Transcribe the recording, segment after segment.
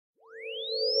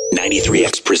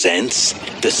93X presents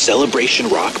the Celebration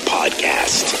Rock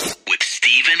Podcast with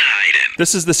Stephen Hayden.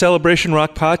 This is the Celebration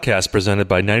Rock Podcast presented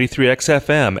by 93X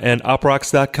FM and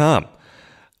oprocks.com.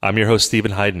 I'm your host,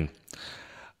 Stephen Hayden.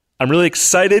 I'm really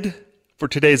excited for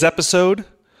today's episode.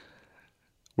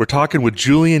 We're talking with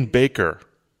Julien Baker,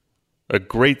 a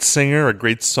great singer, a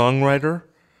great songwriter.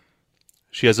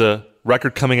 She has a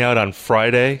record coming out on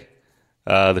Friday,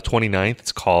 the 29th.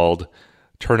 It's called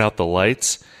Turn Out the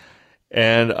Lights.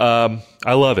 And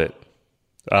I love it.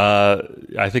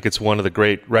 I think it's one of the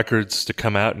great records to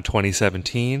come out in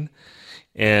 2017.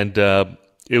 And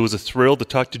it was a thrill to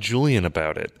talk to Julien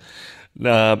about it.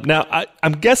 Now,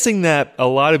 I'm guessing that a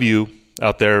lot of you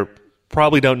out there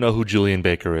probably don't know who Julien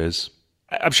Baker is.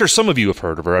 I'm sure some of you have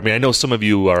heard of her. I mean, I know some of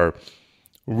you are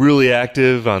really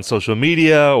active on social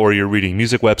media or you're reading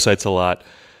music websites a lot.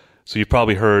 So you've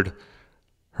probably heard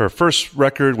her first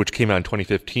record, which came out in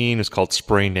 2015, is called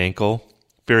Sprained Ankle.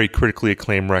 Very critically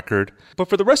acclaimed record. But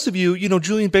for the rest of you,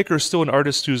 Julien Baker is still an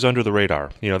artist who's under the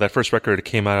radar. That first record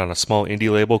came out on a small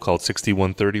indie label called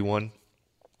 6131.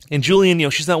 And Julien,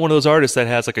 she's not one of those artists that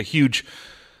has like a huge,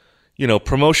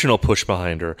 promotional push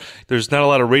behind her. There's not a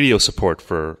lot of radio support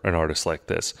for an artist like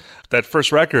this. That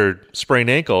first record, Sprained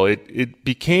Ankle, it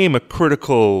became a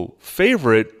critical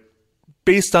favorite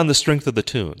based on the strength of the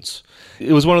tunes.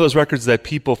 It was one of those records that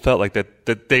people felt like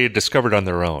that they had discovered on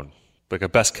their own, like a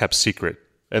best-kept secret.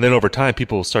 And then over time,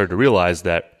 people started to realize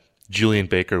that Julien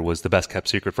Baker was the best-kept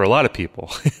secret for a lot of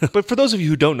people. But for those of you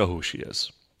who don't know who she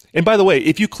is, and by the way,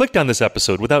 if you clicked on this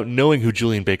episode without knowing who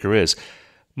Julien Baker is,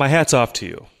 my hat's off to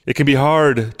you. It can be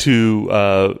hard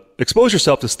to expose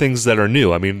yourself to things that are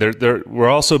new. I mean, we're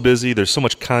all so busy. There's so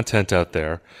much content out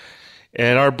there.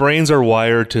 And our brains are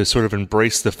wired to sort of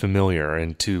embrace the familiar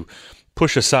and to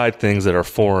push aside things that are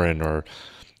foreign or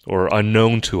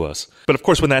unknown to us. But of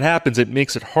course, when that happens, it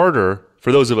makes it harder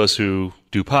for those of us who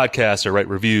do podcasts or write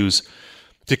reviews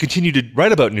to continue to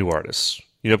write about new artists.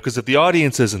 Because if the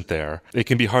audience isn't there, it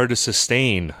can be hard to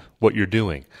sustain what you're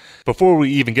doing. Before we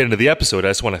even get into the episode, I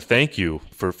just want to thank you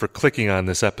for clicking on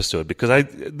this episode, because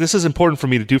this is important for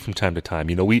me to do from time to time.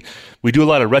 We do a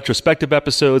lot of retrospective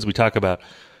episodes. We talk about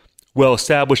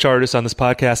well-established artists on this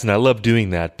podcast, and I love doing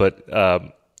that. But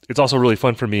it's also really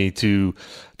fun for me to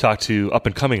talk to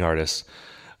up-and-coming artists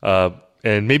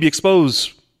and maybe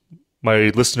expose my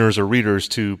listeners or readers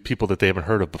to people that they haven't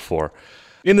heard of before.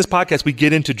 In this podcast, we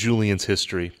get into Julien's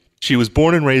history. She was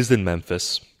born and raised in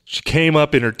Memphis. She came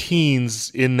up in her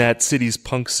teens in that city's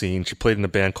punk scene. She played in a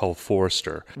band called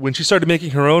Forrister. When she started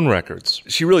making her own records,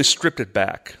 she really stripped it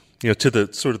back, to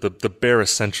the sort of the bare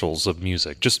essentials of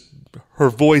music, just her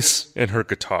voice and her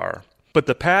guitar. But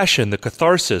the passion, the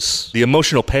catharsis, the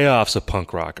emotional payoffs of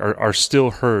punk rock are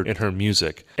still heard in her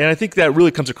music. And I think that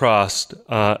really comes across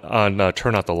on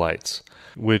Turn Out the Lights,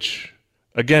 which,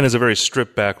 again, is a very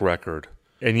stripped-back record.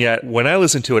 And yet, when I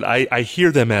listen to it, I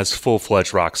hear them as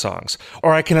full-fledged rock songs.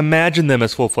 Or I can imagine them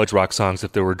as full-fledged rock songs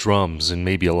if there were drums and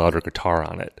maybe a louder guitar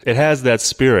on it. It has that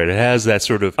spirit. It has that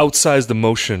sort of outsized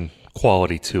emotion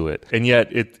quality to it. And yet,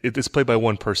 it's played by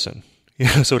one person.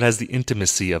 So it has the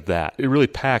intimacy of that. It really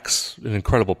packs an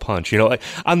incredible punch.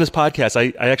 On this podcast,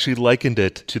 I actually likened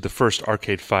it to the first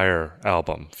Arcade Fire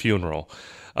album, Funeral,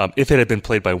 if it had been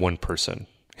played by one person.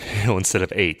 Instead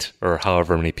of 8 or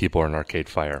however many people are in Arcade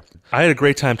Fire. I had a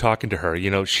great time talking to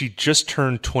her. She just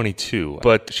turned 22,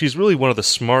 but she's really one of the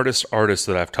smartest artists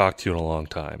that I've talked to in a long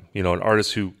time. An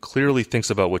artist who clearly thinks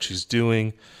about what she's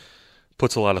doing,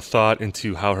 puts a lot of thought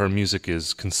into how her music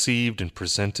is conceived and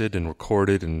presented and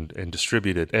recorded and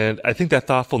distributed. And I think that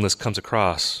thoughtfulness comes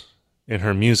across in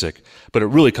her music, but it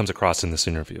really comes across in this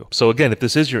interview. So again, if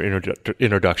this is your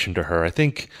introduction to her, I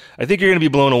think you're going to be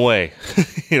blown away,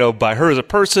 by her as a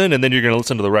person, and then you're going to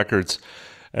listen to the records,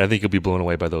 and I think you'll be blown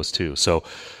away by those too. So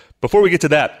before we get to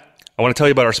that, I want to tell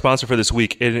you about our sponsor for this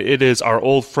week. It is our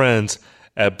old friends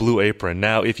at Blue Apron.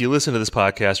 Now, if you listen to this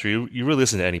podcast, or you really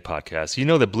listen to any podcast, you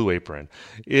know that Blue Apron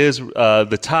is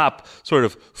the top sort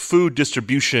of food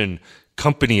distribution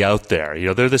company out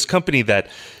there. They're this company that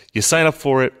you sign up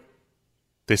for it.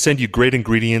 They send you great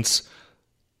ingredients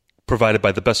provided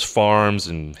by the best farms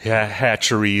and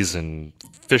hatcheries and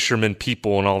fishermen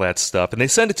people and all that stuff. And they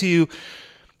send it to you,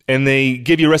 and they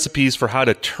give you recipes for how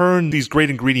to turn these great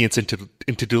ingredients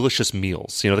into delicious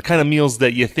meals. The kind of meals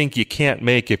that you think you can't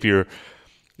make if you're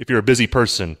a busy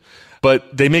person.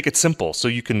 But they make it simple. So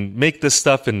you can make this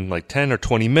stuff in like 10 or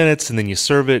 20 minutes, and then you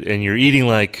serve it, and you're eating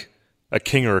like a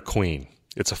king or a queen.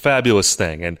 It's a fabulous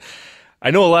thing. And I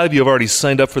know a lot of you have already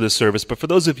signed up for this service, but for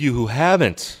those of you who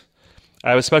haven't, I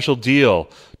have a special deal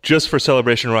just for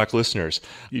Celebration Rock listeners.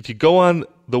 If you go on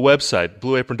the website,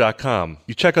 blueapron.com.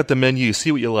 You check out the menu, you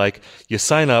see what you like, you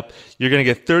sign up, you're going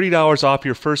to get $30 off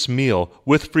your first meal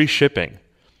with free shipping.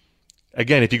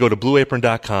 Again, if you go to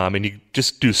blueapron.com and you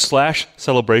just do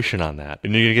 /celebration on that,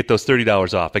 and you're going to get those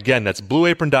 $30 off. Again, that's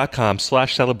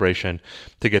blueapron.com/celebration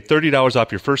to get $30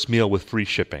 off your first meal with free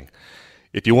shipping.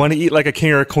 If you want to eat like a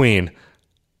king or a queen,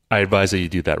 I advise that you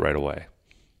do that right away.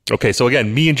 Okay, so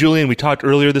again, me and Julien, we talked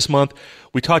earlier this month.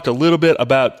 We talked a little bit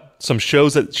about some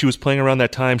shows that she was playing around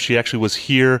that time. She actually was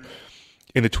here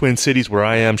in the Twin Cities where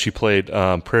I am. She played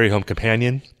Prairie Home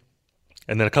Companion.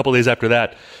 And then a couple days after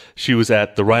that, she was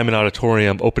at the Ryman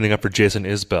Auditorium opening up for Jason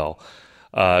Isbell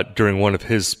during one of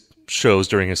his shows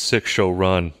during his 6-show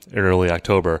run in early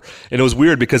October. And it was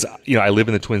weird because, I live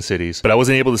in the Twin Cities, but I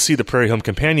wasn't able to see the Prairie Home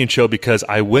Companion show because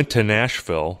I went to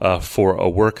Nashville for a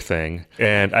work thing.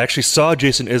 And I actually saw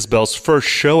Jason Isbell's first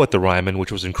show at the Ryman,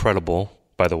 which was incredible,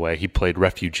 by the way. He played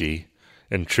Refugee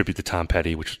in tribute to Tom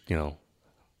Petty, which,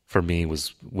 for me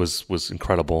was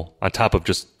incredible, on top of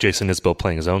just Jason Isbell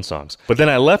playing his own songs. But then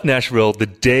I left Nashville the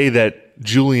day that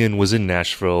Julien was in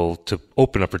Nashville to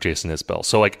open up for Jason Isbell.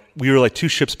 So we were like two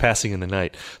ships passing in the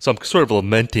night. So I'm sort of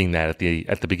lamenting that at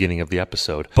the beginning of the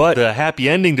episode. But the happy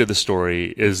ending to the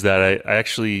story is that I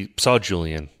actually saw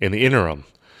Julien in the interim,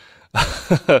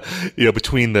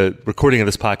 between the recording of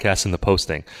this podcast and the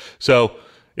posting. So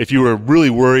if you were really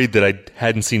worried that I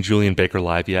hadn't seen Julien Baker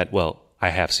live yet, well, I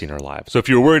have seen her live. So if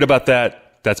you're worried about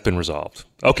that, that's been resolved.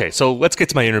 Okay, so let's get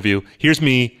to my interview. Here's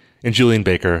me and Julien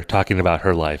Baker talking about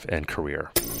her life and career.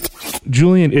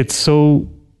 Julien, it's so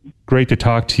great to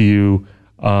talk to you.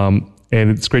 And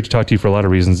it's great to talk to you for a lot of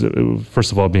reasons.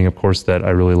 First of all, being, of course, that I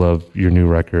really love your new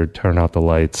record, Turn Out the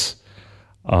Lights.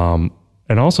 And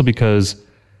also because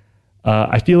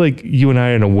I feel like you and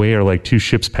I, in a way, are like two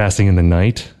ships passing in the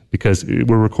night, because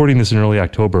we're recording this in early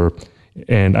October,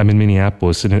 and I'm in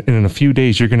Minneapolis, and in a few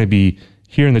days, you're going to be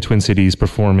here in the Twin Cities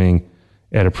performing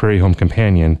at a Prairie Home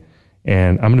Companion,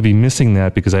 and I'm going to be missing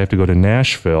that because I have to go to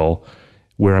Nashville,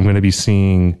 where I'm going to be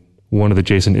seeing one of the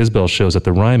Jason Isbell shows at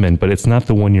the Ryman, but it's not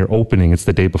the one you're opening, it's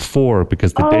the day before,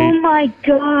 because the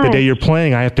day you're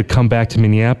playing, I have to come back to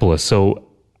Minneapolis, so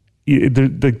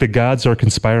the gods are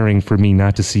conspiring for me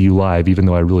not to see you live, even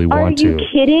though I really want to. Are you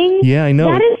kidding? Yeah, I know.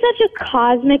 That is such a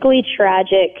cosmically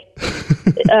tragic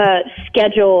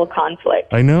schedule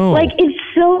conflict. I know. It's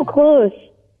so close.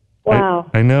 Wow.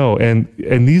 I know. And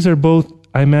these are both,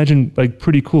 I imagine,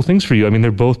 pretty cool things for you. I mean,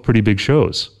 they're both pretty big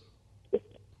shows.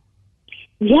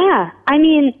 Yeah. I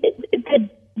mean,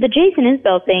 the Jason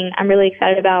Isbell thing I'm really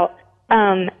excited about.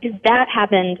 That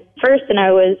happened first, and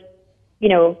I was,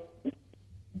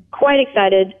 quite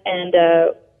excited, and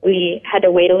we had to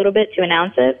wait a little bit to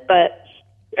announce it, but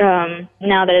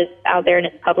now that it's out there and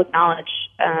it's public knowledge,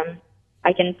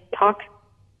 I can talk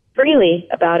freely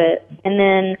about it. And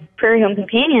then Prairie Home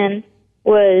Companion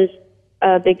was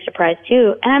a big surprise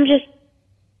too, and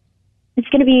it's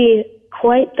going to be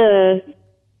quite the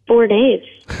 4 days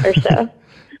or so.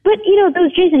 But,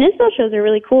 those Jason Isbell shows are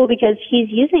really cool because he's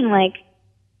using,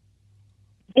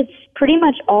 it's pretty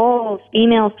much all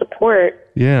female support.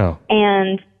 Yeah.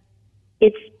 And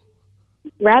it's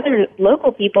rather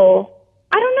local people.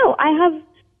 I don't know. I've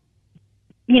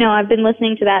been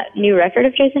listening to that new record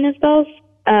of Jason Isbell's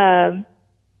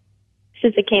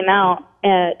since it came out,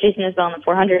 Jason Isbell and the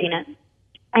 400 Unit.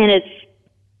 And it's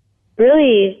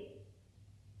really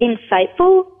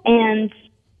insightful and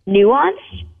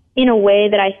nuanced in a way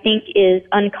that I think is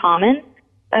uncommon.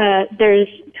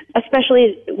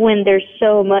 Especially when there's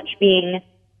so much being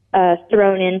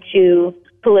thrown into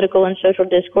political and social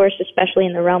discourse, especially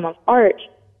in the realm of art,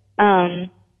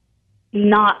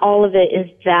 not all of it is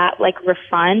that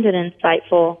refined and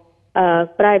insightful.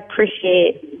 But I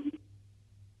appreciate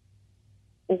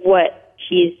what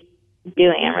he's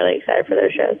doing. I'm really excited for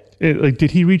those shows.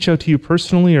 Did he reach out to you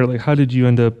personally, or how did you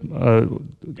end up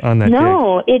on that?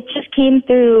 No, it just came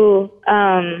through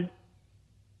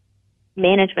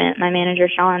management. My manager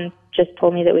Sean just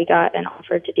told me that we got an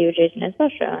offer to do a Jason Isbell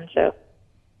show, and so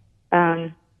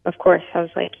of course I was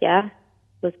like, yeah,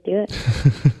 let's do it.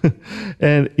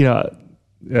 And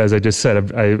as I just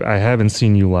said, I haven't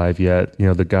seen you live yet.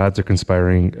 The gods are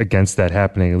conspiring against that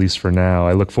happening, at least for now.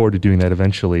 I look forward to doing that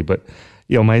eventually, but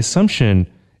my assumption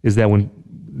is that when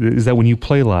you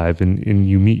play live and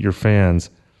you meet your fans,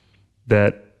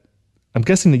 that I'm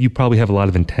guessing that you probably have a lot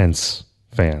of intense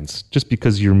fans, just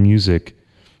because your music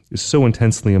is so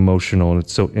intensely emotional and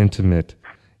it's so intimate,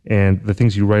 and the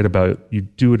things you write about, you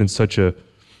do it in such a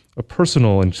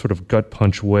personal and sort of gut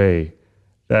punch way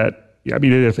that,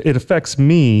 it affects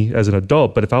me as an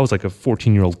adult, but if I was like a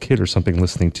 14-year-old kid or something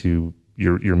listening to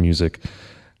your music,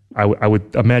 I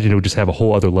would imagine it would just have a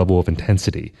whole other level of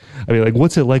intensity. I mean, like,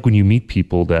 what's it like when you meet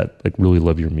people that like really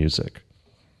love your music?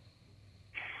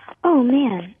 Oh,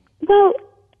 man. Well,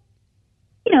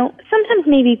 sometimes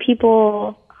maybe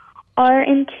people are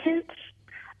intense,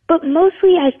 but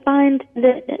mostly I find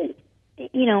that,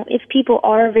 if people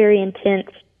are very intense,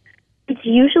 it's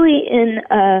usually in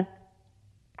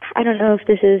I don't know if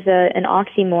this is an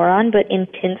oxymoron, but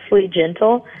intensely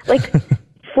gentle. Like,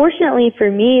 fortunately for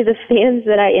me, the fans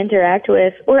that I interact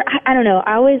with, or I don't know,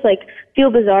 I always feel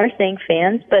bizarre saying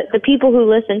fans, but the people who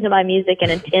listen to my music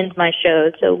and attend my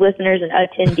shows, so listeners and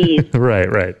attendees,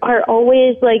 right, are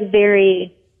always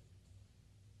very.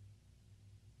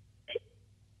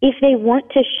 If they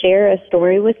want to share a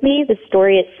story with me, the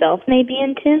story itself may be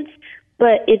intense,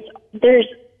 but there's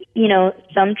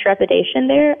some trepidation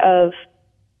there of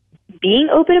being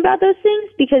open about those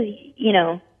things because,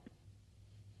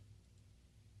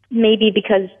 maybe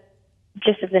because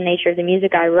just of the nature of the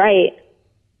music I write,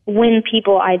 when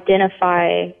people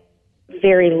identify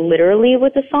very literally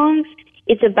with the songs,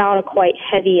 it's about a quite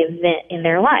heavy event in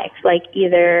their life, like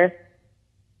either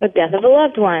a death of a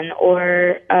loved one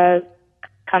or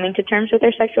coming to terms with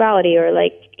their sexuality or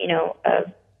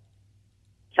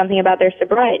something about their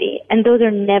sobriety. And those are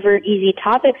never easy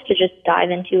topics to just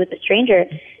dive into with a stranger.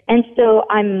 And so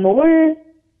I'm more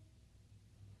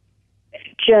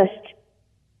just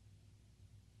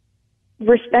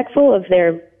respectful of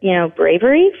their,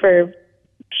 bravery for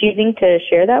choosing to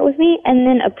share that with me, and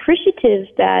then appreciative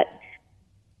that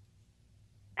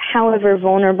however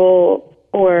vulnerable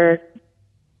or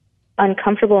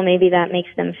uncomfortable maybe that makes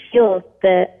them feel,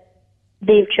 that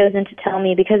they've chosen to tell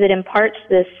me, because it imparts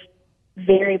this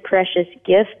very precious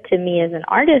gift to me as an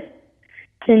artist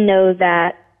to know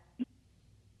that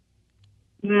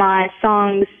my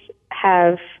songs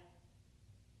have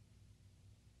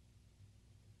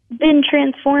been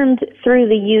transformed through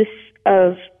the use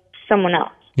of someone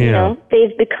else. Yeah.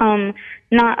 They've become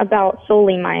not about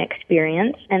solely my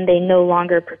experience, and they no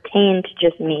longer pertain to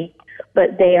just me,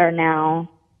 but they are now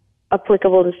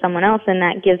applicable to someone else, and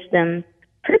that gives them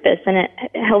purpose, and it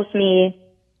helps me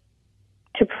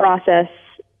to process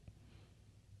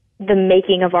the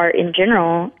making of art in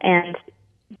general and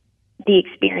the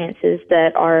experiences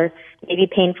that are maybe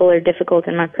painful or difficult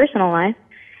in my personal life.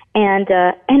 And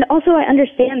also I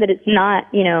understand that it's not,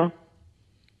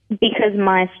 because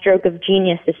my stroke of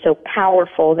genius is so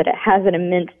powerful that it has an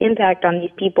immense impact on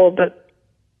these people, but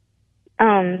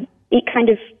it kind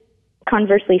of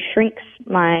conversely shrinks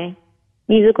my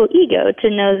musical ego to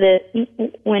know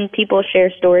that when people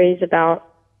share stories about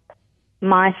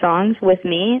my songs with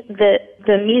me, that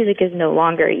the music is no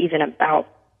longer even about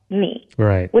me.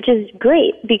 Right. Which is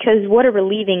great, because what a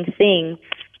relieving thing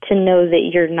to know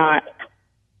that you're not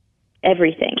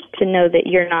everything, to know that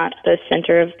you're not the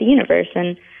center of the universe,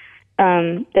 and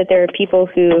that there are people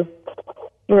who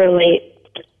relate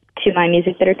to my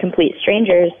music that are complete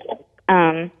strangers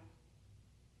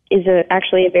is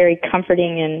actually a very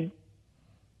comforting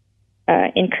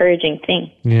and encouraging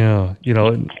thing. Yeah.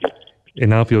 And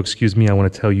now, if you'll excuse me, I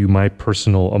want to tell you my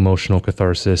personal emotional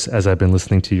catharsis as I've been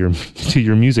listening to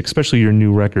your music, especially your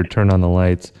new record, Turn Out the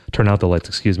Lights.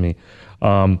 Excuse me.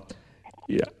 Yeah,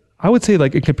 I would say,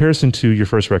 in comparison to your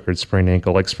first record, Sprained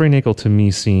Ankle, Sprained Ankle to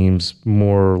me seems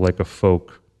more like a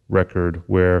folk record,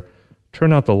 where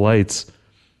Turn Out the Lights,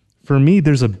 for me,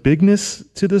 there's a bigness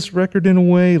to this record in a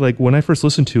way. When I first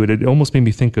listened to it, it almost made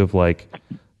me think of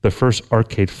the first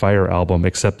Arcade Fire album,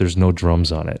 except there's no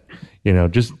drums on it.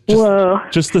 Just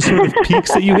the sort of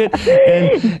peaks that you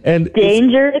hit, and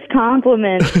dangerous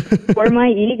compliment for my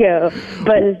ego,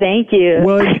 but thank you.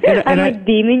 Well, I'm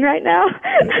beaming right now.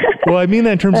 Well, I mean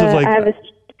that in terms of I have a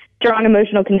strong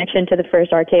emotional connection to the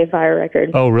first Arcade Fire record.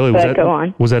 Oh, really? Go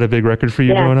on. Was that a big record for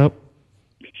you growing up?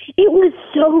 It was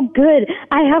so good.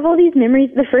 I have all these memories.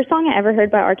 The first song I ever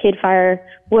heard by Arcade Fire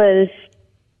was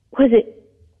it?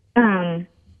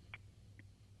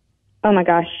 Oh my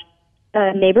gosh.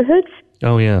 Neighborhoods.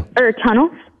 Oh yeah. Or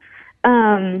Tunnels.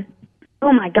 Oh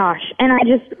my gosh. And I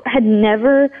just had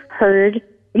never heard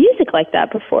music like that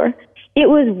before. It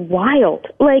was wild.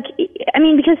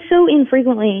 Because so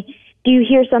infrequently do you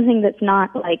hear something that's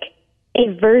not a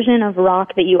version of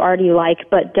rock that you already like,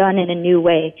 but done in a new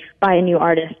way by a new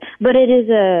artist. But it is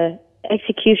a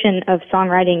execution of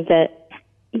songwriting that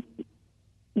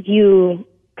you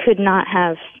could not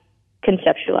have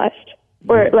conceptualized.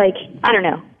 Or, I don't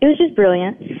know. It was just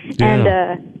brilliant. Yeah.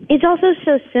 And it's also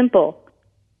so simple.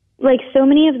 So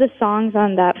many of the songs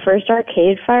on that first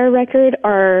Arcade Fire record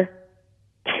are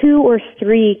 2 or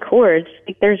 3 chords.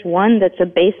 There's one that's a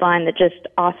bass line that just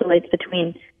oscillates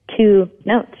between 2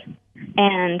 notes.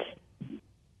 And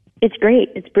it's great.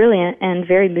 It's brilliant and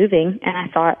very moving. And I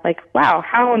thought, like, wow,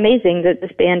 how amazing that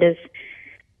this band is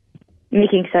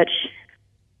making such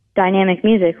dynamic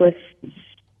music with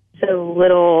so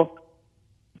little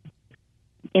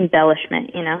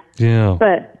embellishment, you know? Yeah.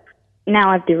 But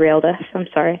now I've derailed us. I'm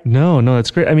sorry. No,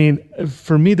 that's great. I mean,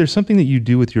 for me, there's something that you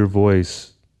do with your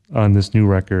voice on this new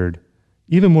record,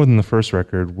 even more than the first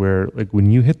record, where like when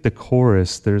you hit the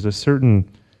chorus, there's a certain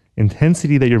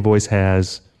intensity that your voice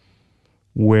has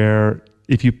where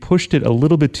if you pushed it a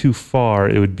little bit too far,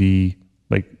 it would be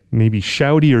like maybe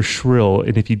shouty or shrill.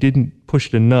 And if you didn't push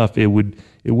it enough, it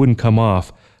wouldn't come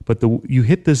off. But you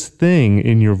hit this thing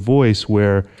in your voice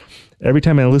where every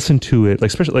time I listen to it, like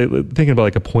especially like thinking about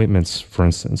like Appointments, for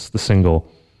instance, the single,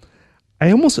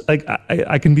 I almost like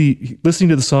I can be listening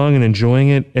to the song and enjoying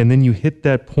it, and then you hit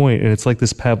that point, and it's like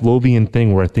this Pavlovian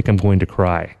thing where I think I'm going to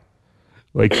cry.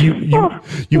 Like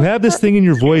you have this thing in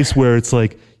your voice where it's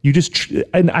like you just,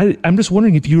 and I'm just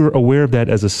wondering if you're aware of that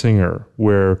as a singer,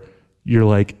 where you're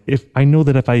like, if I know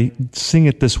that if I sing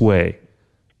it this way,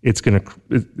 it's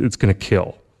gonna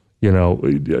kill. You know,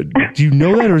 do you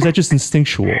know that, or is that just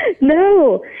instinctual?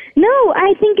 No.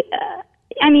 I think,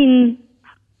 I mean,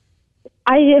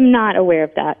 I am not aware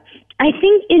of that. I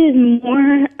think it is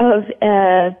more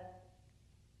of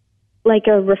like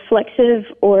a reflexive,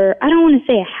 or I don't want to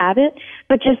say a habit,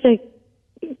 but just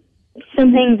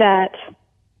something that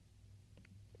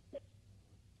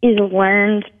is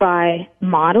learned by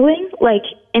modeling, like,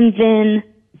 and then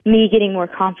me getting more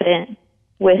confident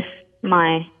with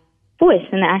my voice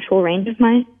and the actual range of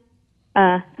my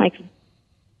like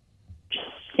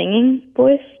singing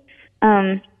voice,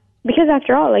 because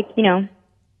after all, like, you know,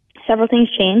 several things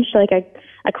changed. Like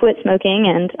I quit smoking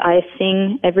and I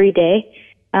sing every day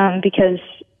because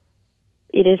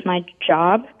it is my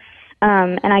job,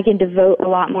 and I can devote a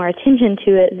lot more attention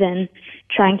to it than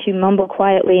trying to mumble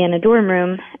quietly in a dorm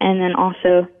room and then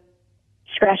also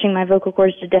scratching my vocal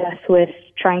cords to death with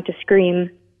trying to scream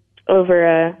over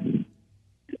a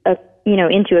you know,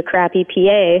 into a crappy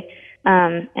PA,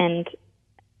 and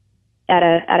at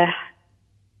a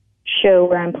show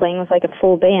where I'm playing with like a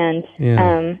full band,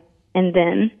 and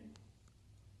then,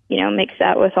 you know, mix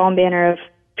that with all manner of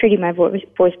treating my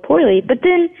voice poorly, but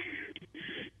then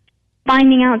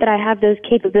finding out that I have those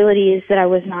capabilities that I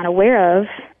was not aware of,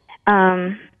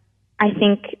 I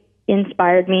think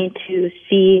inspired me to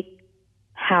see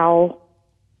how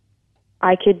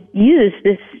I could use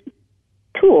this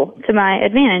tool to my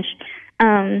advantage.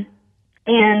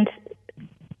 And,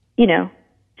 you know,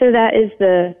 so that is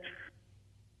the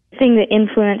thing that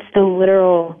influenced the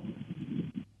literal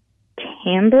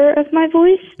timbre of my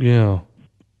voice. Yeah.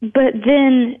 But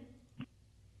then,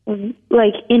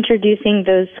 like, introducing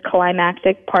those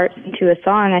climactic parts into a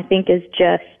song, I think, is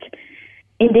just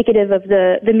indicative of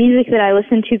the music that I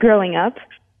listened to growing up.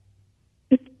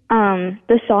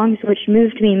 The songs which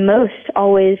moved me most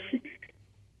always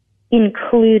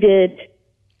included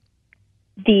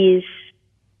these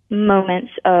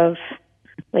moments of,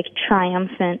 like,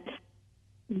 triumphant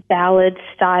ballad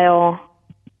style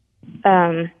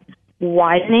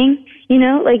widening, you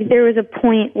know? Like, there was a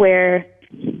point where,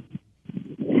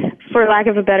 for lack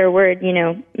of a better word, you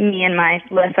know, me and my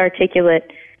less articulate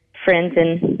friends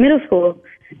in middle school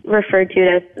referred to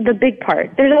it as the big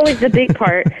part. There's always the big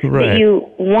part right. that you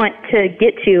want to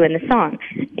get to in the song.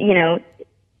 You know,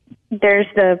 there's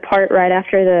the part right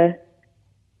after the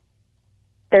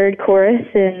third chorus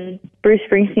in Bruce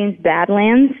Springsteen's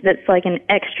Badlands that's like an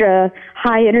extra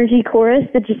high energy chorus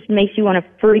that just makes you want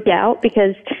to freak out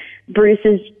because Bruce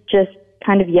is just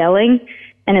kind of yelling,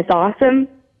 and it's awesome.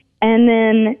 And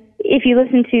then if you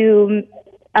listen to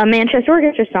a Manchester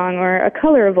Orchestra song or a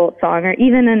Color Revolt song or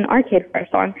even an Arcade Fire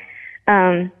song,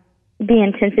 the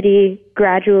intensity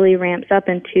gradually ramps up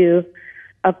into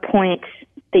a point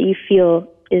that you feel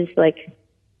is like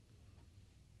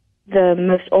the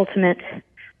most ultimate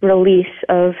release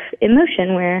of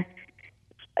emotion, where,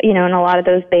 you know, in a lot of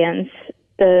those bands,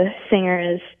 the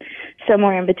singer is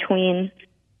somewhere in between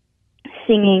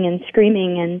singing and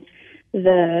screaming, and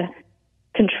the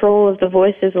control of the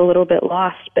voice is a little bit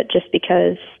lost, but just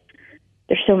because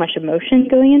there's so much emotion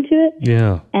going into it.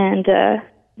 Yeah. And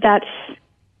that's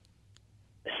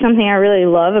something I really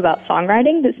love about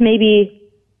songwriting. That's maybe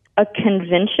a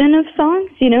convention of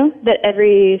songs, you know, that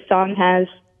every song has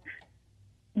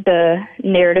the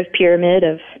narrative pyramid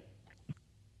of,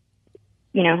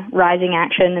 you know, rising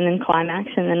action and then climax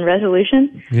and then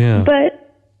resolution. Yeah.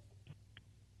 But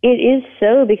it is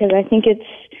so because I think it's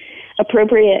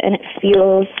appropriate and it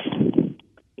feels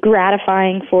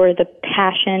gratifying for the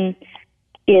passion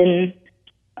in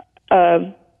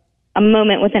a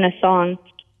moment within a song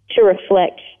to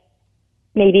reflect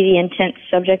maybe the intense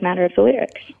subject matter of the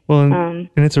lyrics. Well, and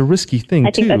it's a risky thing,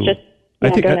 I think too. that's just...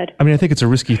 Yeah, go ahead. I think it's a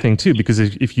risky thing, too, because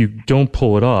if you don't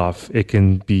pull it off, it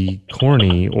can be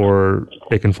corny or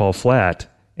it can fall flat.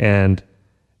 And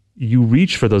you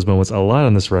reach for those moments a lot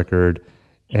on this record.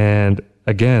 And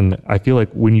again, I feel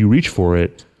like when you reach for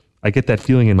it, I get that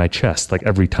feeling in my chest like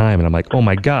every time. And I'm like, oh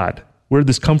my God, where did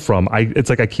this come from? It's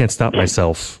like I can't stop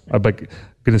myself. I'm like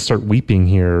going to start weeping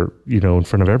here, in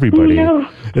front of everybody. No.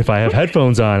 If I have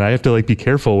headphones on, I have to be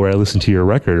careful where I listen to your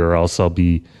record, or else I'll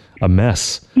be a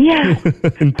mess. Yeah.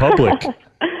 In public.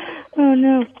 Oh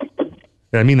no.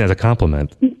 And I mean that as a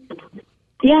compliment.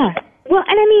 Yeah. Well,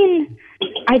 and I mean,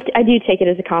 I do take it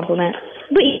as a compliment.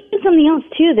 But even something else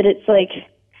too, that it's like,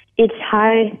 it's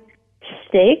high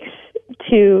stakes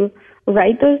to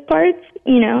write those parts,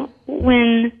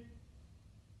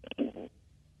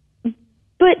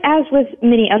 but as with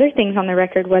many other things on the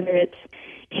record, whether it's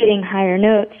hitting higher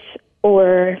notes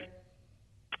or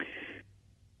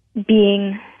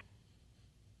being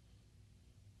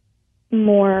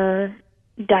more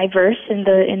diverse in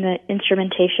the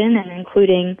instrumentation and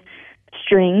including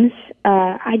strings,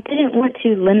 I didn't want to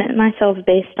limit myself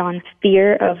based on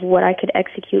fear of what I could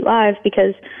execute live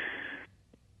because,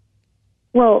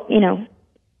 well,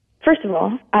 first of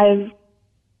all,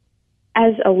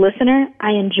 as a listener,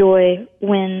 I enjoy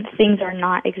when things are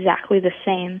not exactly the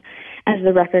same as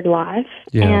the record live.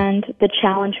 Yeah. And the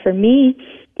challenge for me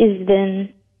is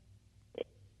then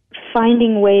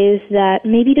finding ways that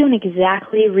maybe don't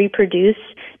exactly reproduce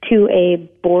to a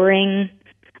boring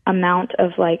amount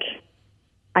of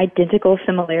identical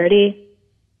similarity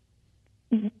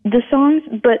the songs,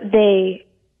 but they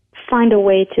find a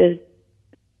way to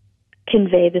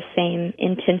convey the same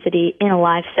intensity in a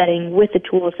live setting with the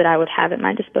tools that I would have at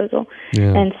my disposal.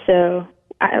 Yeah. And so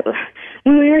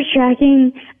when we were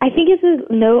tracking, I think it's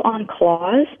a note on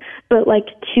claws, but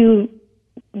to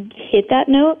hit that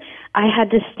note, I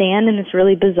had to stand in this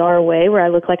really bizarre way where I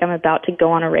look like I'm about to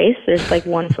go on a race. There's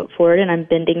 1 foot forward and I'm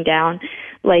bending down,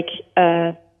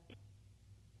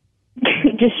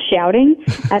 just shouting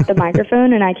at the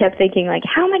microphone. And I kept thinking,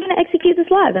 how am I going to execute this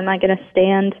live? Am I going to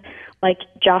stand like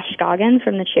Josh Scoggin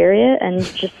from The Chariot and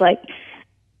just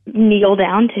kneel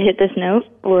down to hit this note,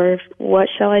 or what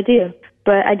shall I do?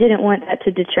 But I didn't want that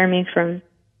to deter me from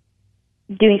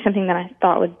doing something that I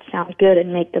thought would sound good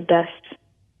and make the best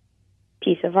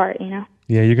piece of art, Yeah,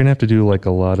 you're going to have to do a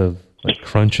lot of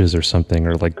crunches or something,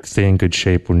 or stay in good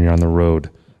shape when you're on the road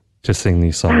to sing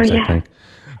these songs, Oh, yeah. I think.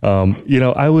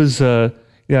 I was,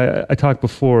 I talked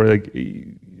before,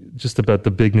 just about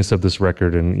the bigness of this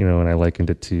record, and and I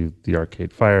likened it to the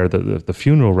Arcade Fire, the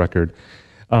Funeral record.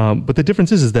 But the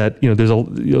difference is that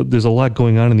there's a lot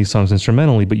going on in these songs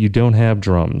instrumentally, but you don't have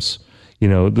drums.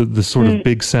 The sort of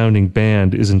big sounding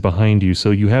band isn't behind you,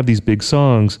 so you have these big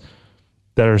songs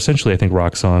that are essentially, I think,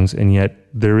 rock songs, and yet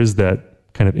there is that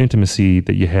kind of intimacy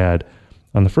that you had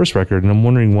on the first record, and I'm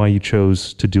wondering why you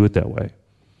chose to do it that way.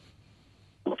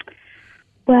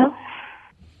 Well,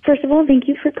 first of all, thank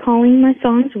you for calling my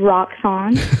songs rock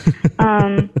songs.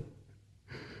 Do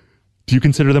you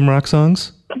consider them rock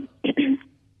songs?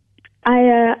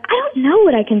 I don't know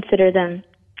what I consider them.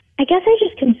 I guess I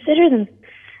just consider them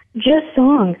just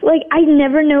songs. I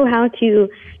never know how to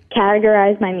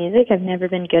categorize my music. I've never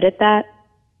been good at that.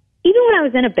 Even when I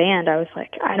was in a band, I was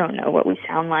I don't know what we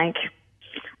sound like.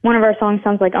 One of our songs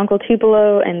sounds like Uncle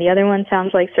Tupelo, and the other one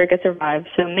sounds like Circa Survive.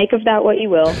 So make of that what you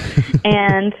will.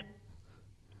 And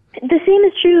the same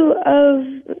is true of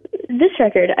this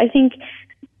record. I think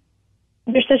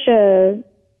there's such a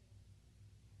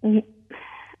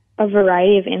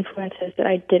variety of influences that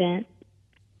I didn't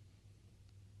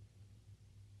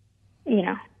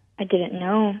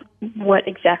know what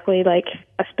exactly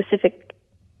a specific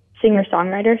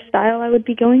singer-songwriter style I would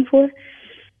be going for.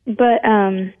 But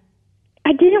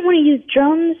I didn't want to use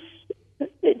drums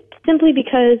simply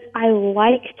because I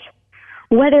liked,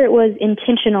 whether it was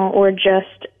intentional or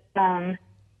just a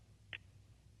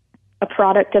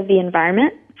product of the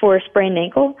environment for Sprained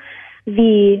Ankle,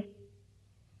 the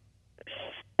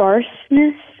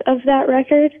sparseness of that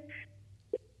record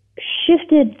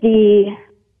shifted the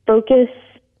focus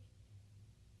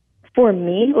for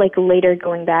me, later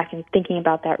going back and thinking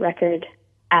about that record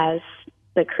as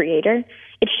the creator.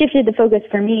 It shifted the focus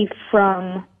for me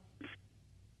from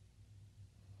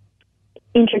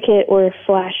intricate or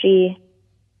flashy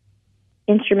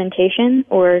instrumentation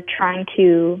or trying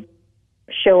to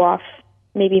show off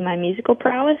maybe my musical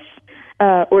prowess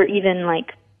or even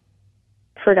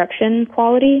production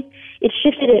quality. It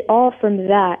shifted it all from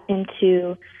that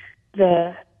into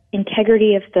the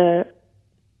integrity of the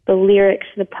lyrics,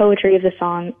 the poetry of the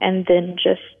song, and then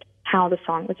just how the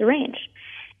song was arranged.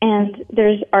 And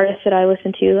there's artists that I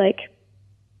listen to, like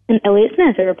an Elliott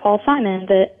Smith or a Paul Simon,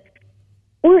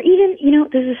 or even,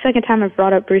 this is the second time I've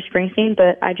brought up Bruce Springsteen,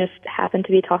 but I just happen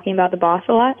to be talking about the boss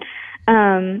a lot.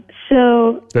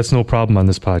 So that's no problem on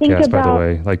this podcast, by the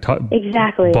way. Like,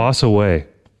 exactly. Boss away.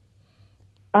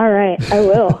 All right, I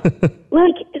will.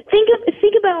 Like,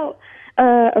 think about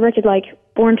a record like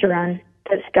Born to Run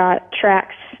that's got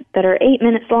tracks that are 8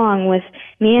 minutes long with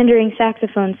meandering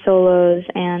saxophone solos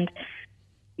and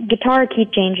guitar key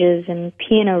changes and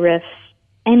piano riffs.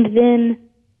 And then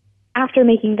after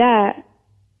making that,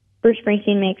 Bruce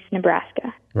Springsteen makes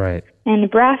Nebraska. Right. And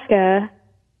Nebraska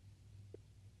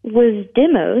was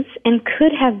demos and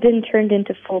could have been turned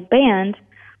into full band,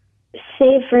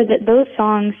 save for that those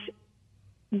songs,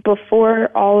 before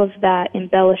all of that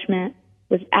embellishment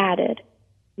was added,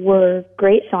 were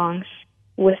great songs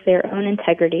with their own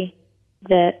integrity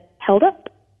that held up.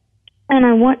 And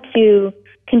I want to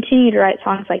continue to write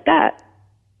songs like that.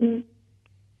 And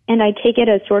I take it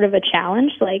as sort of a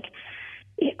challenge. Like,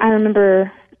 I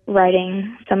remember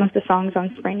writing some of the songs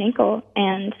on Sprained Ankle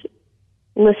and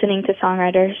listening to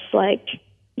songwriters like,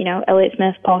 Elliott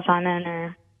Smith, Paul Simon,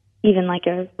 or even like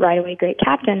a Right Away Great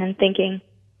Captain, and thinking,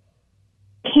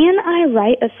 can I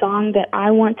write a song that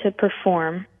I want to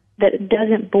perform that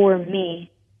doesn't bore me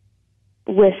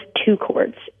with 2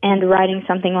 chords? And writing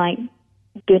something like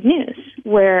Good News,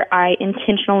 where I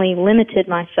intentionally limited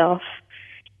myself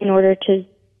in order to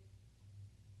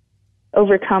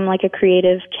overcome like a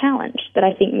creative challenge that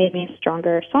I think made me a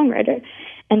stronger songwriter.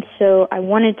 And so I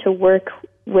wanted to work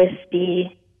with the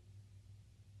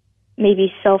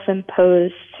maybe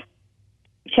self-imposed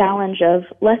challenge of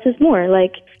less is more.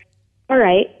 Like, all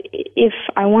right, if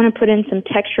I want to put in some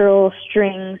textural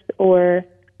strings or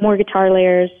more guitar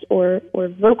layers or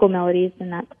vocal melodies, then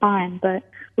that's fine. But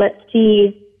let's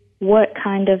see what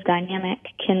kind of dynamic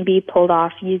can be pulled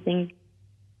off using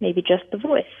maybe just the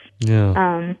voice.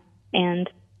 Yeah. And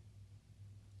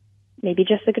maybe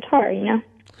just the guitar,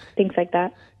 things like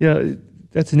that. Yeah,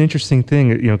 that's an interesting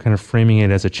thing, kind of framing it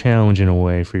as a challenge in a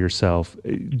way for yourself.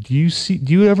 Do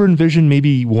you ever envision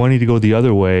maybe wanting to go the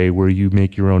other way where you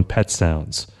make your own pet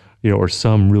sounds, or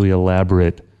some really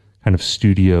elaborate kind of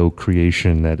studio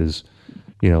creation that is,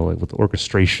 like with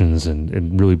orchestrations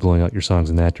and really blowing out your songs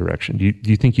in that direction? Do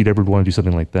you think you'd ever want to do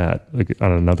something like that, like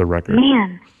on another record?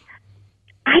 Man,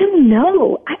 I don't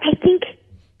know. I think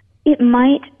it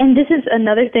might, and this is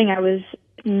another thing I was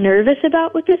nervous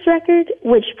about with this record,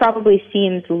 which probably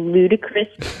seems ludicrous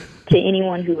to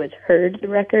anyone who has heard the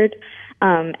record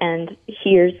and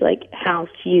hears like how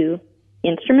few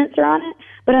instruments are on it.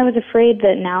 But I was afraid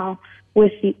that now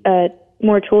with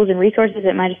more tools and resources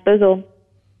at my disposal,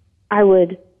 I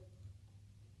would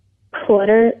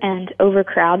clutter and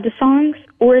overcrowd the songs,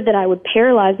 or that I would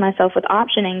paralyze myself with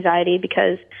option anxiety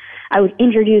because I would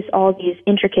introduce all these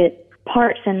intricate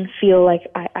parts and feel like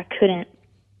I couldn't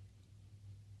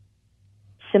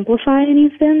simplify any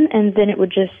of them, and then it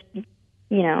would just,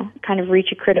 kind of reach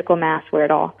a critical mass where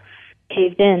it all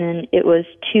caved in and it was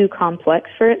too complex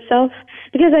for itself.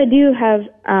 Because I do have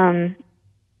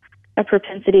a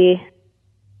propensity,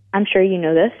 I'm sure you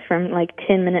know this from like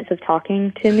 10 minutes of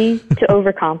talking to me, to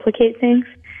overcomplicate things,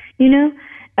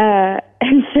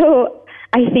 and so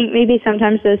I think maybe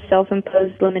sometimes those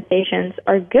self-imposed limitations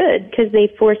are good because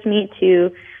they force me to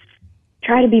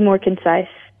try to be more concise,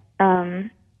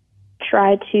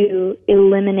 try to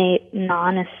eliminate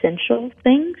non-essential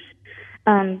things,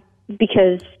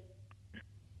 because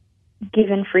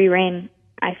given free rein,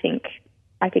 I think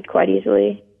I could quite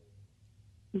easily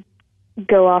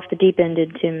go off the deep end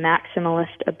into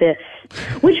maximalist abyss,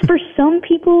 which for some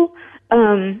people,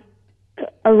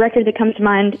 a record that comes to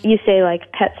mind, you say like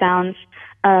Pet Sounds.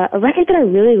 A record that I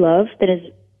really love that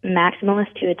is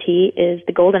maximalist to a T is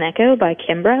The Golden Echo by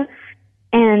Kimbra.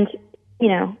 And,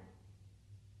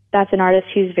 that's an artist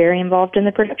who's very involved in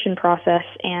the production process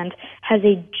and has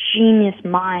a genius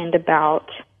mind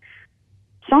about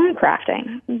song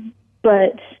crafting.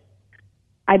 But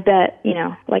I bet,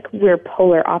 like we're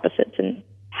polar opposites in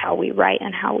how we write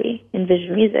and how we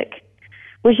envision music,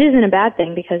 which isn't a bad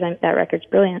thing because that record's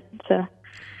brilliant. So.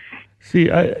 See,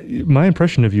 my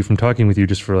impression of you from talking with you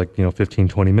just for 15,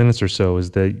 20 minutes or so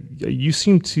is that you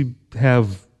seem to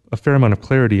have a fair amount of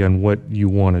clarity on what you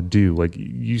want to do. Like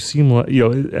you seem like,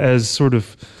 as sort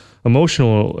of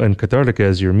emotional and cathartic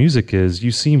as your music is,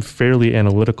 you seem fairly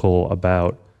analytical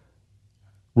about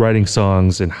writing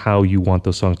songs and how you want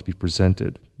those songs to be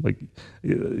presented. Like,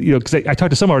 because I talk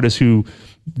to some artists who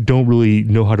don't really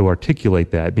know how to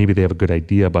articulate that. Maybe they have a good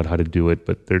idea about how to do it,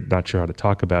 but they're not sure how to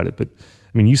talk about it. But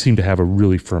I mean, you seem to have a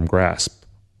really firm grasp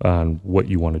on what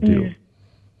you want to do.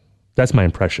 That's my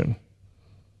impression.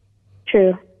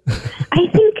 True. I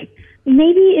think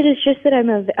maybe it is just that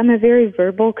I'm a very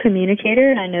verbal communicator,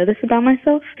 and I know this about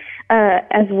myself,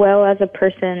 as well as a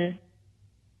person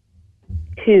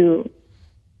who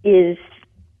is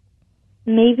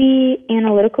maybe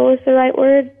analytical is the right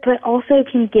word, but also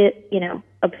can get,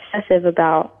 obsessive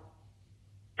about,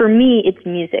 for me, it's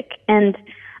music. And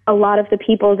a lot of the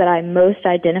people that I most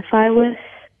identify with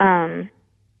or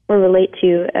relate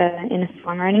to in a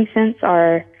songwriting sense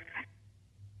are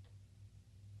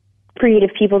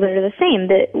creative people that are the same,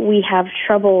 that we have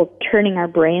trouble turning our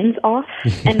brains off.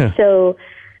 Yeah. And so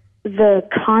the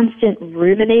constant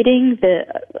ruminating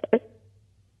that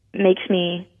makes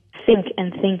me think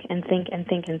and think and think and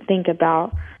think and think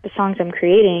about the songs I'm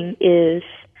creating is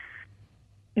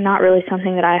not really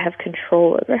something that I have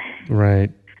control over.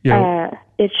 Right. Yeah.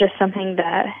 It's just something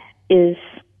that is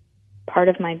part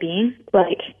of my being.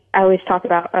 Like, I always talk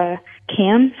about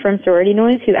Cam from Sorority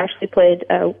Noise, who actually played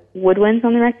woodwinds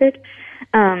on the record.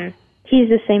 He's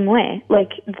the same way.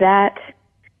 Like, that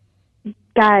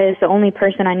guy is the only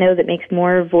person I know that makes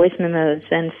more voice memos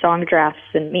and song drafts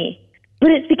than me. But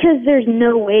it's because there's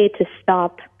no way to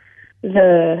stop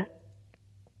the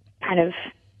kind of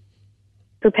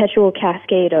perpetual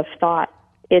cascade of thought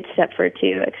except for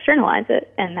to externalize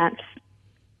it. And that's,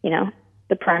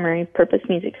 the primary purpose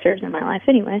music serves in my life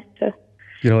anyway. So,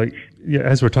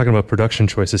 as we're talking about production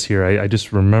choices here, I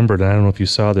just remembered, I don't know if you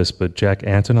saw this, but Jack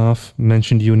Antonoff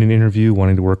mentioned you in an interview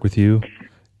wanting to work with you.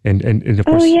 And of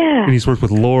course, and he's worked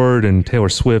with Lorde and Taylor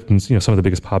Swift and, some of the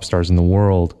biggest pop stars in the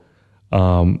world.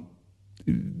 How,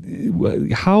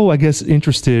 I guess,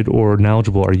 interested or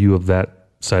knowledgeable are you of that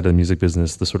side of the music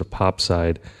business, the sort of pop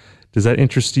side? Does that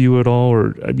interest you at all?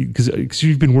 Or because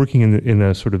you've been working in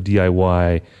a sort of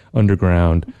DIY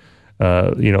underground,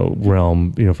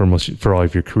 realm, for all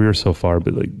of your career so far.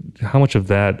 But how much of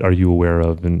that are you aware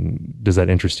of, and does that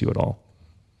interest you at all?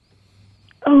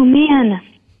 Oh man,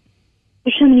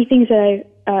 there's so many things that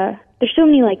there's so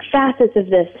many facets of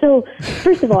this. So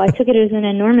first of all, I took it as an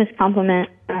enormous compliment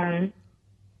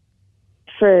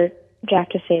for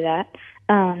Jack to say that.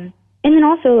 And then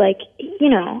also, I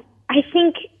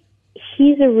think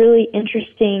he's a really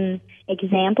interesting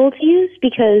example to use,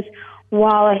 because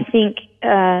while I think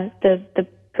the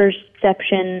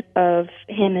perception of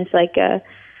him is like a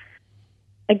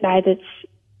guy that's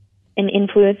an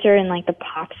influencer in the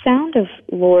pop sound of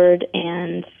Lorde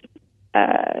and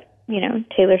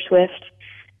Taylor Swift,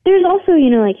 there's also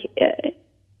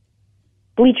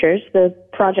Bleachers, the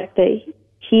project that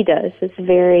he does, is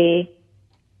very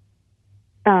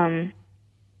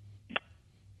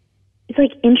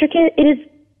it's intricate. It is,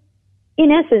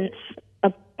 in essence,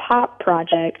 a pop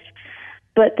project,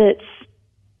 but that's,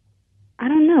 I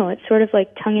don't know, it's sort of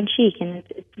tongue-in-cheek, and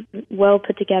it's well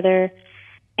put together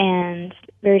and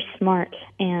very smart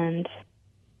and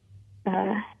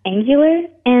angular.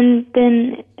 And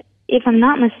then, if I'm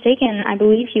not mistaken, I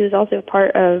believe he was also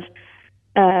part of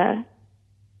the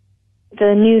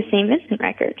new St. Vincent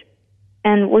record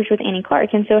and worked with Annie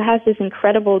Clark, and so it has this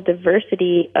incredible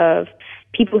diversity of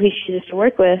people he chooses to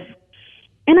work with.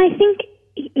 And I think,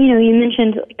 you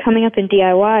mentioned coming up in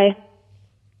DIY,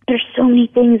 there's so many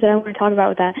things that I want to talk about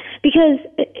with that, because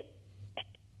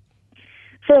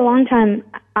for a long time,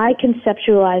 I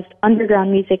conceptualized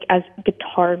underground music as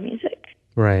guitar music.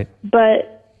 Right.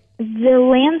 But the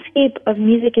landscape of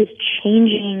music is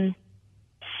changing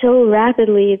so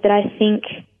rapidly that I think,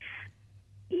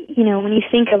 when you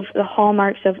think of the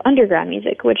hallmarks of underground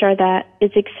music, which are that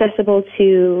it's accessible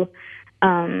to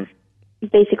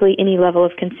basically any level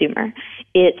of consumer.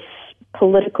 It's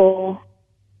political,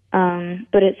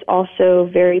 but it's also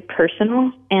very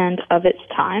personal and of its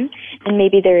time. And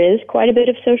maybe there is quite a bit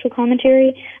of social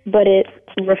commentary, but it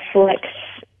reflects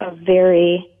a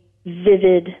very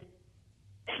vivid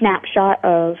snapshot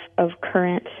of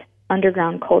current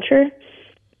underground culture.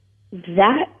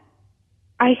 That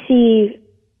I see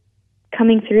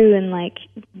coming through in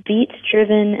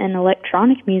beats-driven and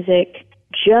electronic music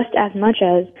just as much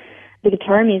as the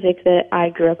guitar music that I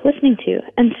grew up listening to.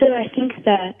 And so I think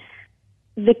that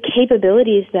the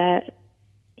capabilities that,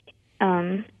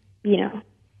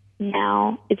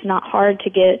 now it's not hard to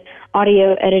get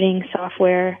audio editing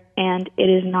software, and it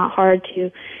is not hard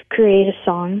to create a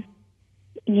song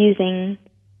using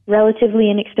relatively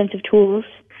inexpensive tools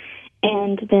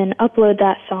and then upload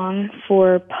that song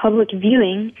for public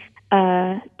viewing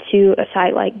to a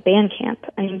site like Bandcamp.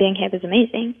 I mean, Bandcamp is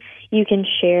amazing. You can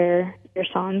share your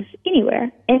songs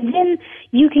anywhere. And then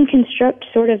you can construct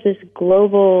sort of this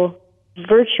global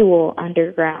virtual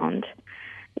underground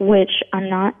which I'm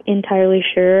not entirely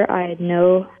sure I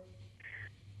know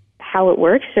how it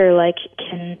works or like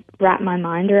can wrap my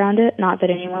mind around it. Not that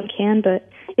anyone can, but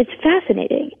it's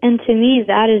fascinating. And to me,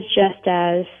 that is just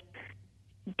as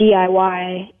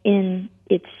DIY in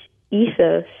its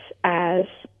ethos as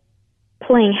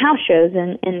playing house shows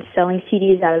and selling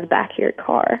CDs out of the back of your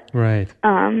car. Right.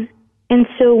 And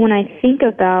so when I think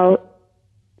about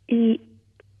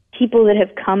people that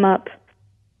have come up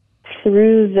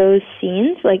through those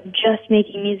scenes, like just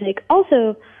making music,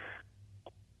 also,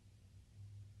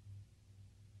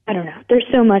 I don't know, there's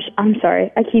so much, I'm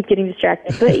sorry, I keep getting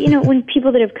distracted, but when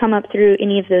people that have come up through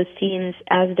any of those scenes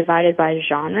as divided by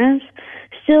genres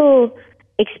still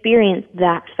experience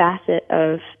that facet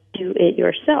of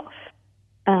do-it-yourself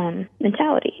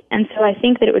mentality. And so I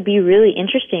think that it would be really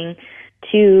interesting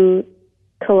to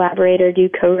collaborate or do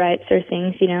co-writes or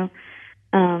things,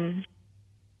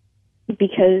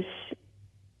 because,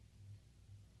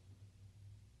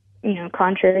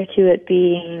 contrary to it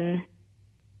being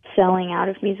selling out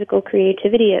of musical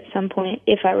creativity at some point,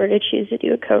 if I were to choose to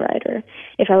do a co-write or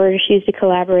if I were to choose to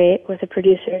collaborate with a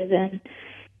producer, then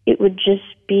it would just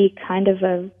be kind of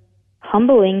a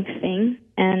humbling thing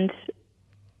and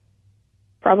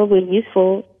probably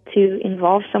useful to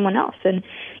involve someone else and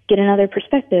get another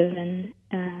perspective and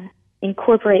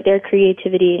incorporate their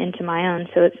creativity into my own,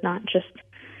 so it's not just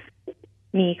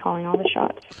me calling all the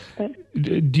shots. But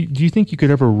do you think you could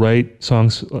ever write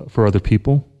songs for other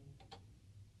people?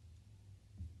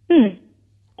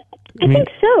 I think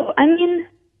so. I mean,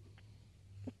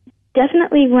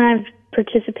 definitely when I've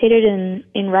participated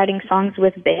in writing songs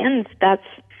with bands, that's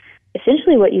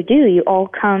essentially what you do. You all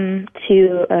come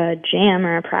to a jam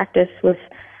or a practice with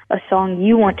a song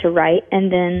you want to write,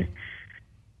 and then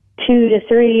 2 to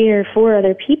 3 or 4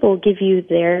 other people give you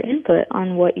their input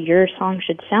on what your song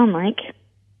should sound like.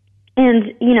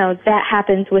 And, that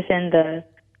happens within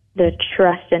the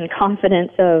trust and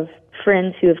confidence of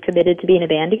friends who have committed to be in a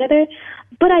band together.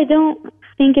 But I don't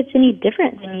think it's any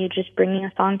different than you just bringing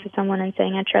a song to someone and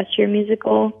saying, I trust your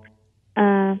musical,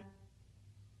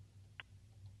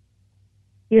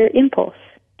 your impulse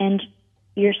and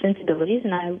your sensibilities,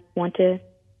 and I want to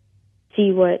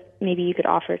see what maybe you could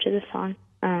offer to this song.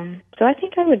 So I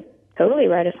think I would totally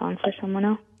write a song for someone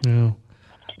else. Yeah.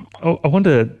 Oh, I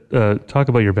wanted to talk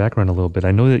about your background a little bit.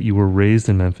 I know that you were raised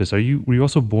in Memphis. Were you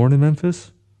also born in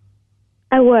Memphis?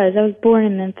 I was born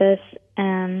in Memphis,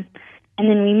 and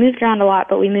then we moved around a lot,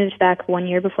 but we moved back 1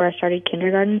 year before I started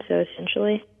kindergarten, so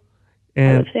essentially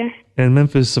I lived there. And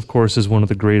Memphis, of course, is one of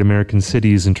the great American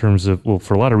cities in terms of, well,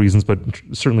 for a lot of reasons, but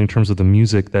certainly in terms of the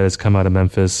music that has come out of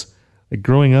Memphis. Like,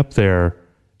 growing up there,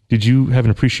 did you have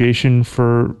an appreciation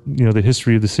for, the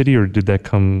history of the city, or did that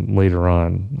come later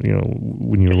on,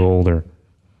 when you were a little older?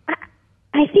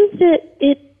 I think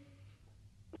that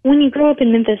when you grow up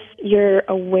in Memphis, you're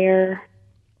aware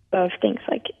of things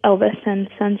like Elvis and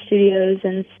Sun Studios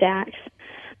and Stax.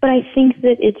 But I think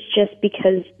that it's just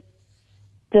because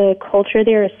the culture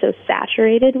there is so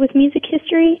saturated with music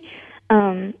history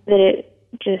that it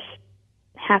just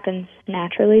happens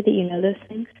naturally that you know those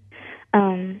things.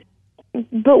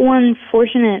 But one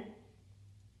fortunate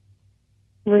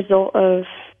result of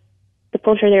the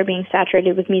culture there being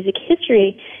saturated with music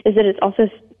history is that it's also,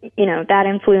 that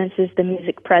influences the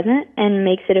music present and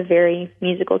makes it a very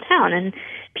musical town. And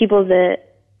people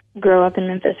that grow up in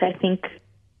Memphis, I think,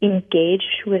 engage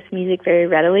with music very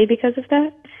readily because of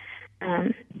that.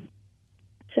 And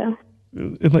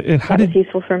how that was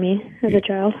useful for me as a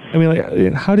child. I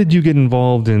mean, how did you get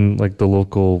involved in the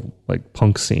local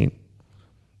punk scene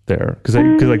there? Because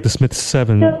the Smith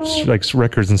 7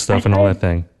 records and stuff and all that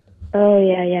thing. Oh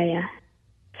yeah.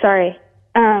 Sorry.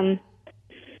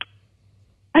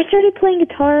 I started playing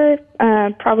guitar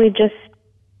probably just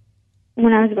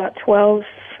when I was about 12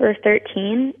 or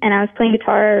 13, and I was playing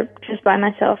guitar just by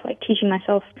myself, teaching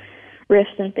myself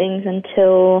riffs and things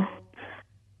until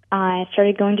I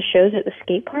started going to shows at the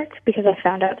skate park, because I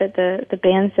found out that the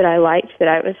bands that I liked, that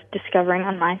I was discovering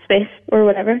on MySpace or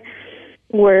whatever,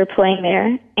 were playing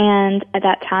there. And at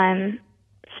that time,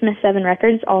 Smith 7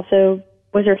 Records also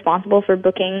was responsible for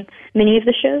booking many of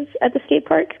the shows at the skate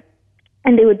park.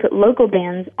 And they would put local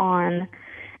bands on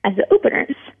as the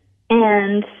openers.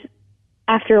 And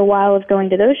after a while of going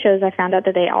to those shows, I found out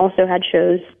that they also had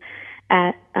shows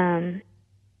at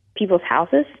people's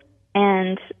houses.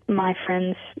 And my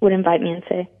friends would invite me and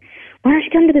say, why don't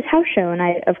you come to this house show? And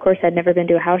I, of course, had never been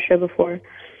to a house show before.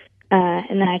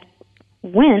 And then I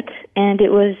went, and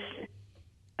it was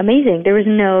amazing. There was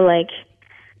no,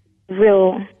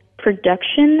 real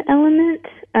production element.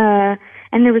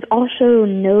 And there was also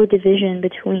no division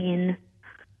between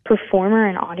performer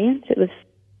and audience. It was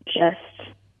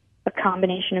just a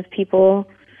combination of people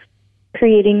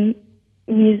creating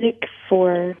music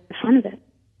for the fun of it.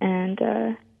 And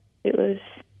it was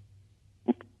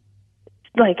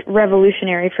like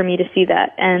revolutionary for me to see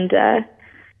that and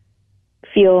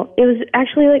feel it was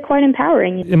actually like quite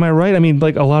empowering. Am I right? I mean,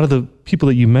 like a lot of the people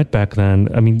that you met back then,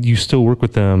 I mean, you still work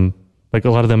with them. Like a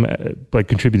lot of them like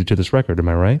contributed to this record. Am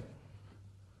I right?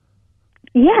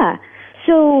 Yeah.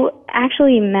 So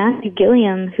actually Matthew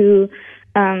Gilliam, who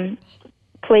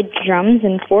played drums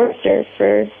in Forrister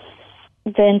for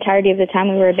the entirety of the time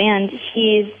we were a band,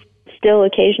 he still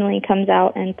occasionally comes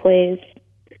out and plays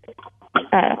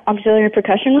auxiliary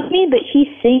percussion with me, but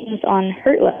he sings on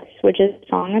Hurt Less, which is a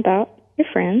song about your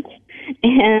friends.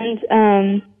 And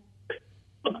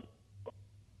it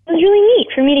was really neat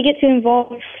for me to get to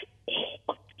involve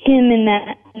him in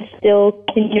that and still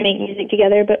continue to make music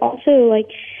together, but also like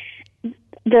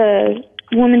the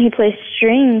woman who plays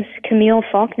strings, Camille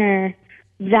Faulkner,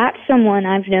 that's someone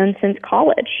I've known since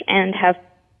college and have,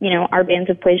 you know, our bands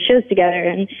have played shows together.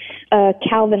 And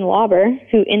Calvin Lauber,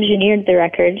 who engineered the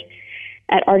record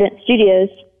at Ardent Studios,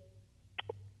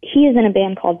 he is in a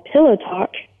band called Pillow Talk,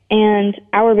 and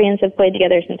our bands have played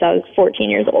together since I was 14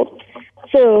 years old.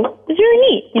 So it's really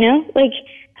neat, you know, like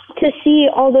to see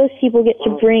all those people get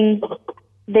to bring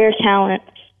their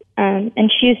talents and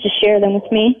choose to share them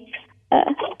with me.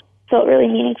 Felt really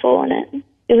meaningful, and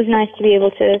it was nice to be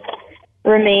able to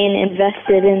remain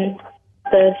invested in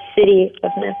the city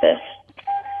of Memphis.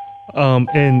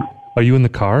 And are you in the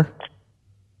car?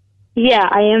 Yeah,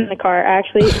 I am in the car. I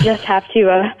actually just have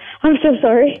to, I'm so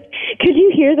sorry. Could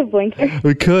you hear the blinker?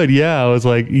 We could, yeah. I was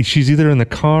like, she's either in the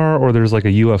car or there's like a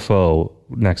UFO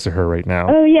next to her right now.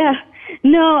 Oh, yeah.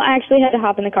 No, I actually had to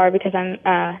hop in the car because I'm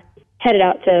headed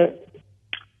out to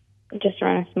just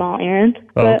run a small errand.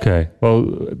 Okay.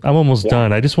 Well, I'm almost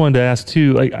done. I just wanted to ask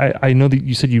too, like, I know that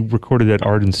you said you recorded at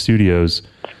Ardent Studios,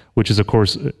 which is, of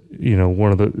course, you know,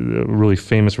 one of the really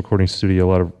famous recording studio. A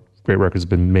lot of great records have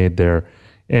been made there.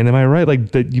 And am I right,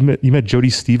 like, that you met Jody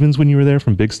Stevens when you were there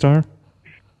from Big Star?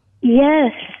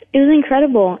 Yes, it was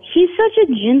incredible. He's such a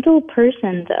gentle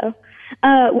person, though.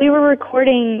 We were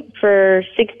recording for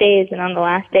 6 days, and on the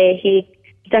last day, he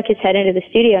stuck his head into the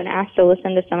studio and asked to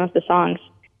listen to some of the songs,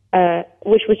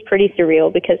 which was pretty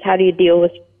surreal, because how do you deal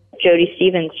with Jody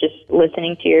Stevens just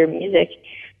listening to your music?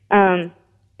 But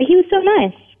he was so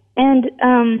nice.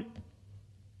 And,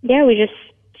 yeah, we just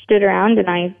stood around, and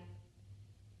I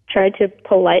tried to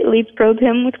politely probe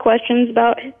him with questions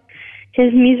about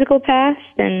his musical past,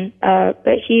 and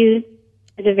but he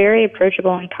is a very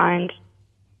approachable and kind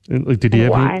did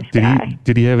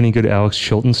he have any good Alex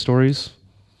Chilton stories?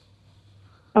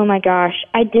 Oh my gosh,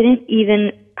 I didn't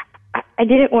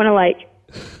want to like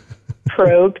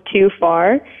probe too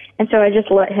far, and so I just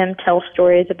let him tell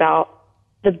stories about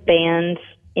the band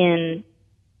in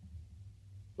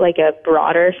like a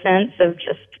broader sense of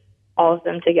just all of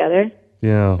them together.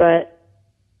 Yeah. But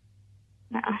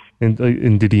no.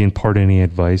 And did he impart any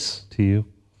advice to you?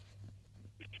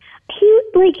 He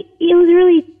was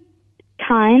really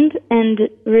kind and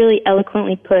really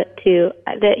eloquently put too.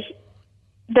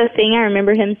 The thing I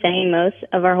remember him saying most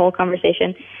of our whole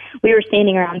conversation, we were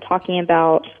standing around talking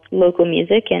about local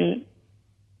music and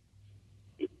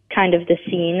kind of the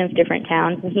scene of different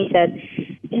towns, and he said,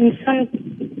 in some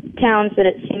towns that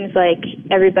it seems like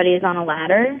everybody is on a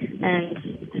ladder, and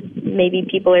maybe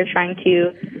people are trying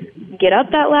to get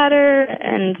up that ladder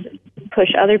and push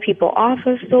other people off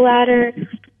of the ladder,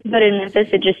 but in Memphis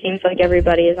it just seems like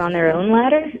everybody is on their own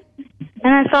ladder.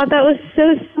 And I thought that was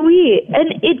so sweet,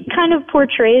 and it kind of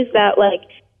portrays that like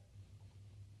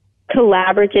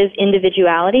collaborative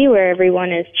individuality where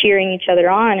everyone is cheering each other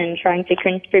on and trying to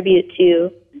contribute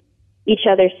to each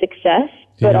other's success,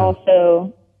 but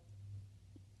also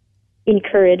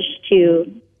encouraged to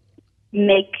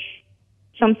make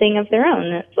something of their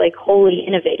own that's like wholly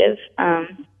innovative,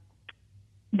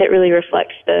 that really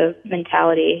reflects the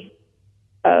mentality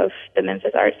of the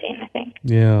Memphis art scene, I think.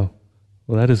 Yeah.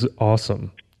 Well, that is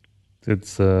awesome.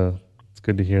 It's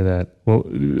good to hear that.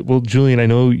 Well, Julien, I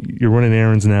know you're running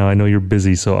errands now. I know you're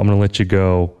busy, so I'm going to let you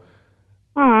go.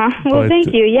 Well,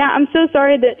 thank you. Yeah, I'm so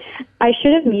sorry that I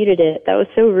should have muted it. That was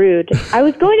so rude. I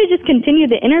was going to just continue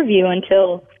the interview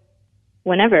until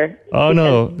whenever. Oh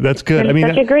no, that's good. I mean,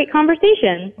 such a great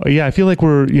conversation. Yeah, I feel like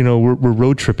we're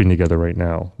road tripping together right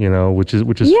now, which is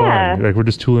fun. Like we're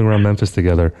just tooling around Memphis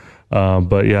together.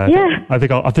 But I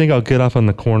think I'll get off on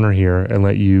the corner here and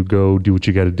let you go do what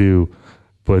you got to do.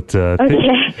 But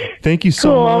okay. Thank you so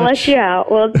much. Cool, I'll let you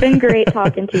out. Well, it's been great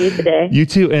talking to you today. You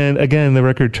too. And again, the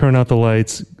record "Turn Out the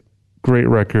Lights," great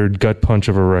record, gut punch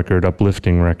of a record,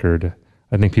 uplifting record.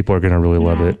 I think people are going to really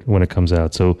love it when it comes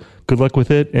out. So good luck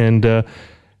with it. And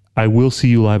I will see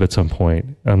you live at some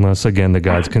point, unless, again, the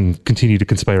gods can continue to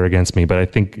conspire against me. But I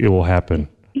think it will happen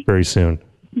very soon.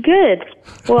 Good.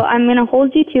 Well, I'm going to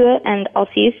hold you to it, and I'll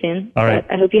see you soon. All right.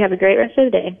 But I hope you have a great rest of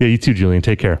the day. Yeah, you too, Julien.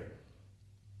 Take care.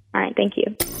 All right. Thank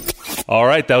you. All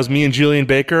right, that was me and Julien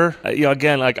Baker.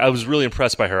 Again, like I was really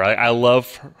impressed by her. I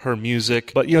love her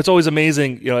music, but it's always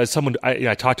amazing. As someone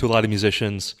I talk to a lot of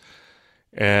musicians,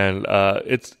 and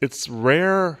it's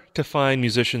rare to find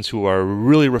musicians who are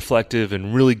really reflective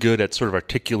and really good at sort of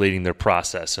articulating their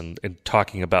process and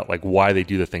talking about like why they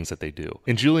do the things that they do.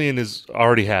 And Julien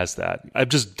already has that. I'm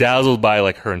just dazzled by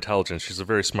like her intelligence. She's a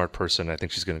very smart person. I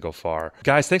think she's going to go far.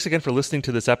 Guys, thanks again for listening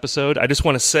to this episode. I just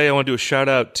want to say I want to do a shout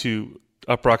out to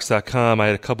uprocks.com. I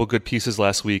had a couple good pieces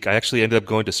last week. I actually ended up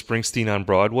going to Springsteen on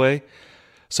Broadway.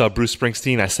 Saw Bruce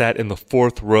Springsteen. I sat in the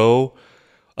 4th row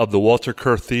of the Walter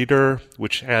Kerr Theater,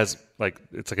 which has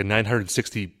it's like a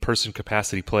 960 person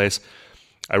capacity place.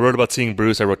 I wrote about seeing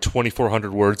Bruce. I wrote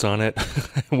 2,400 words on it.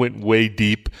 I went way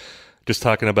deep just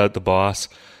talking about the boss.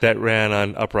 That ran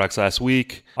on Uprocks last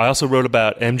week. I also wrote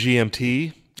about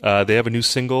MGMT. They have a new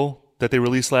single that they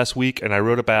released last week, and I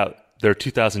wrote about their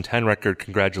 2010 record,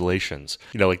 Congratulations.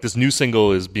 This new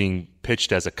single is being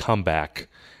pitched as a comeback,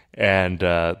 and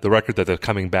the record that they're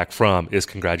coming back from is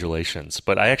Congratulations.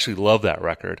 But I actually love that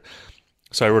record,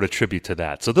 so I wrote a tribute to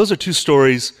that. So those are 2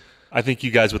 stories I think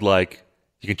you guys would like.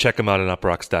 You can check them out on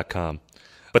uprocks.com.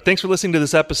 But thanks for listening to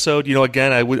this episode.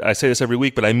 Again, I say this every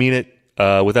week, but I mean it.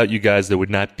 Without you guys, there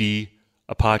would not be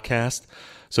a podcast.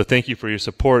 So thank you for your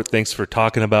support. Thanks for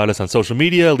talking about us on social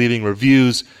media, leaving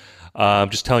reviews,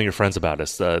 just telling your friends about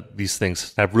us. These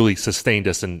things have really sustained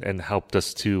us and helped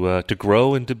us to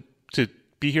grow and to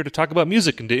be here to talk about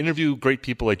music and to interview great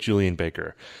people like Julien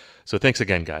Baker. So thanks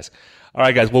again, guys. All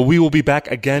right, guys. Well, we will be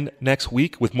back again next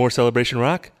week with more Celebration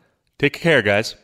Rock. Take care, guys.